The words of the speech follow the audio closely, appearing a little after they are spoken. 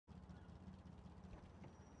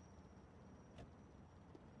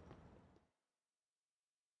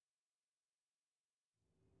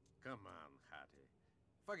Come on, Hattie.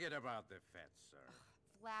 Forget about the fat serf.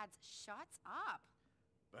 Vlad, shut up.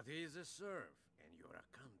 But he's a serf, and you're a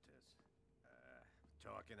countess.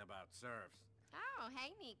 Talking about serfs. Oh,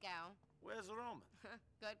 hey, Nico. Where's Roman?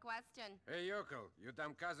 Good question. Hey, Yokel, your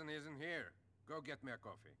dumb cousin isn't here. Go get me a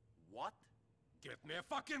coffee. What? Get me a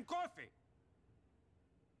fucking coffee!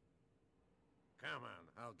 Come on,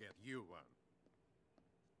 I'll get you one.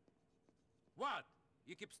 What?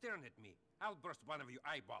 You keep staring at me. I'll burst one of your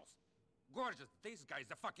eyeballs. Gorgeous, this guy's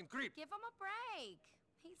a fucking creep. Give him a break.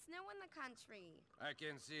 He's new in the country. I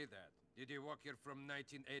can see that. Did he walk here from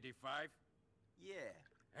 1985? Yeah.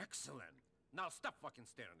 Excellent. Now stop fucking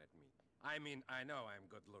staring at me. I mean, I know I'm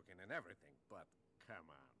good looking and everything, but come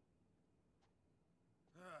on.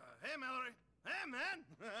 Hey, Mallory. Hey, man.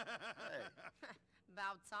 Hey.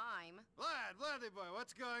 About time. Vladdy boy,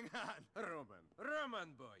 what's going on?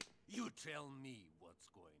 Roman boy, you tell me what's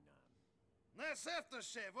going on. Nice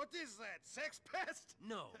aftershave. What is that? Sex pest?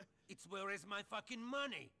 No, it's where is my fucking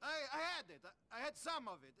money? I had it. I had some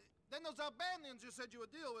of it. Then those Albanians you said you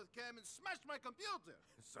would deal with came and smashed my computer.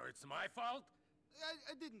 So it's my fault?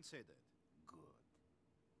 I didn't say that. Good.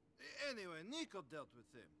 Anyway, Nico dealt with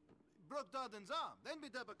him. Broke Darden's arm, then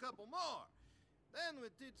beat up a couple more. Then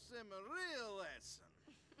we teach them a real lesson.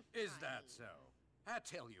 Is that so? I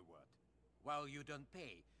tell you what. While you don't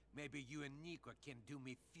pay, maybe you and Nico can do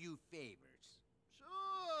me few favors.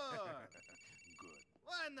 Sure. Good.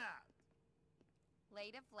 Why not?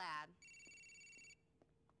 Later, Vlad.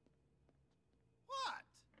 What?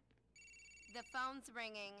 The phone's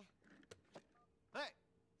ringing. Hey.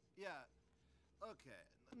 Yeah. Okay.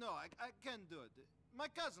 No, I can't do it. My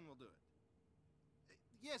cousin will do it.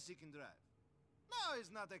 Yes, he can drive. No,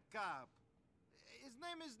 he's not a cop. His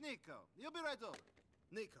name is Nico. You'll be right over.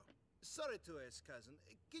 Nico, sorry to ask, cousin.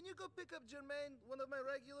 Can you go pick up Jermaine, one of my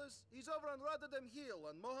regulars? He's over on Rotterdam Hill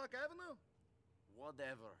on Mohawk Avenue?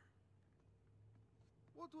 Whatever.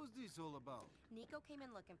 What was this all about? Nico came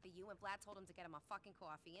in looking for you, and Vlad told him to get him a fucking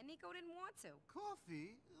coffee, and Nico didn't want to.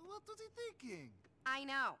 Coffee? What was he thinking? I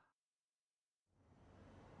know.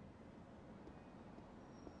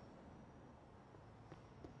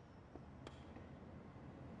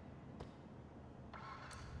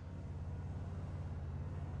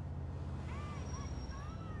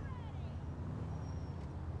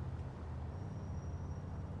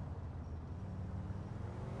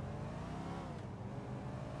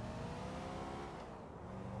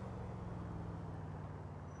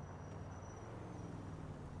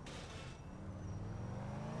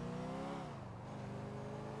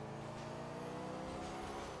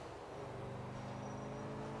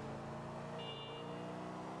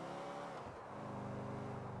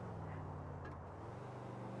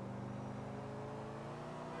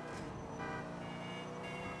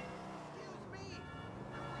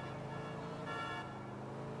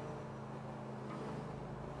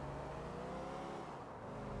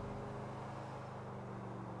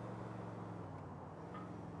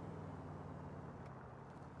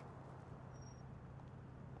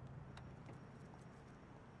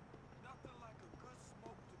 Nothing like a good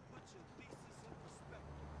smoke to put your thesis in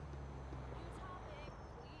perspective. New topic,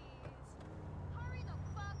 please. Hurry the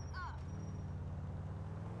fuck up.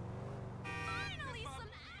 Finally,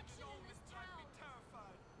 some action in this town. Be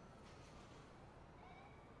terrified.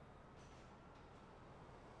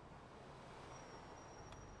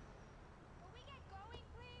 Will we get going,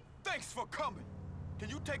 please? Thanks for coming. Can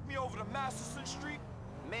you take me over to Masterson Street?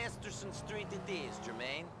 Masterson Street it is,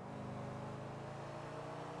 Jermaine.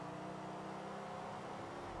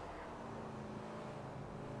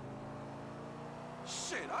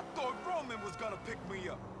 Shit, I thought Roman was gonna pick me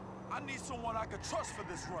up. I need someone I can trust for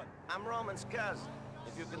this run. I'm Roman's cousin.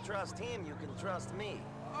 If you can trust him, you can trust me.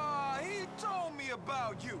 He told me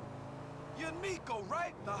about you. You're Nico,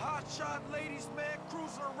 right? The hotshot ladies man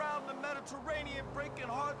cruising around the Mediterranean breaking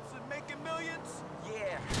hearts and making millions?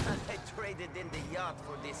 Yeah, I traded in the yacht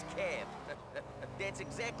for this cab. That's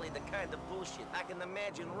exactly the kind of bullshit I can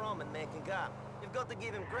imagine Roman making up. You've got to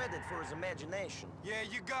give him credit for his imagination. Yeah,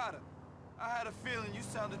 you got it. I had a feeling you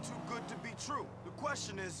sounded too good to be true. The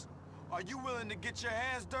question is, are you willing to get your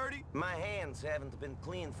hands dirty? My hands haven't been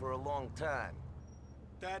clean for a long time.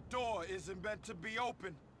 That door isn't meant to be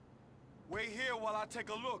open. Wait here while I take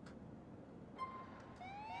a look.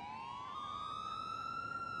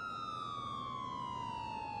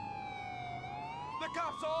 The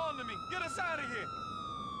cops are on to me. Get us out of here.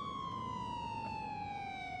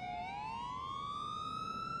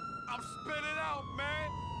 I'm spinning out, man.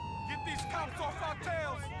 Get these cops off our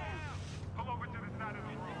tails. Come over to the side of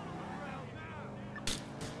the road.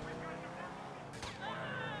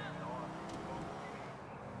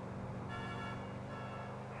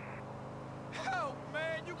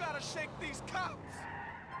 to shake these cops.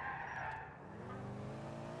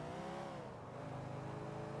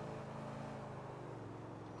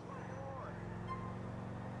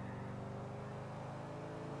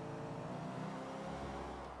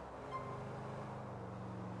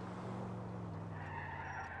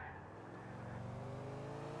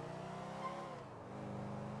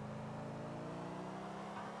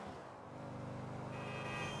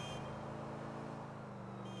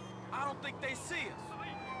 I don't think they see us.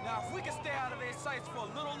 Now, if we can stay out of their sights for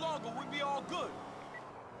a little longer, we'll be all good.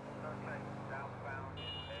 Suspect southbound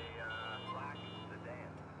in a black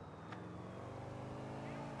sedan.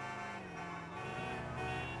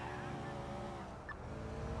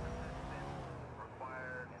 Assistance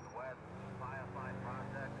required in West Firefight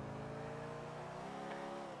Project.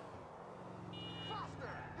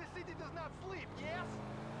 Foster! This city does not sleep, yes?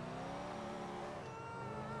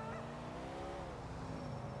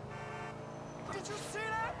 Did you see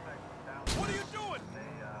that? What are you doing?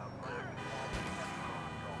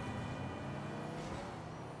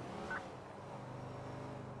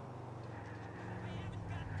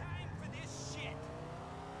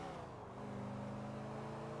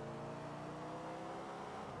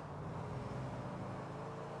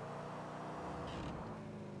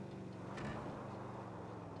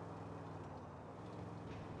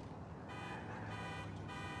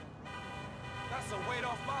 That's a weight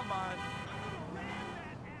off my mind.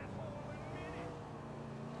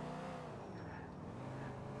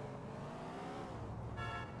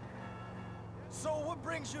 So what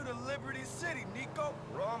brings you to Liberty City, Nico?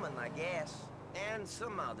 Roman, I guess. And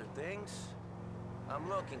some other things. I'm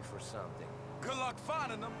looking for something. Good luck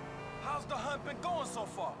finding them. How's the hunt been going so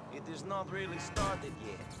far? It has not really started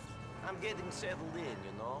yet. I'm getting settled in,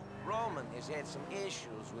 you know. Roman has had some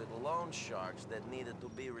issues with loan sharks that needed to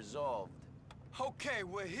be resolved. Okay,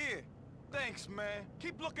 we're here. Thanks, man.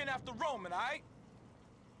 Keep looking after Roman, all right?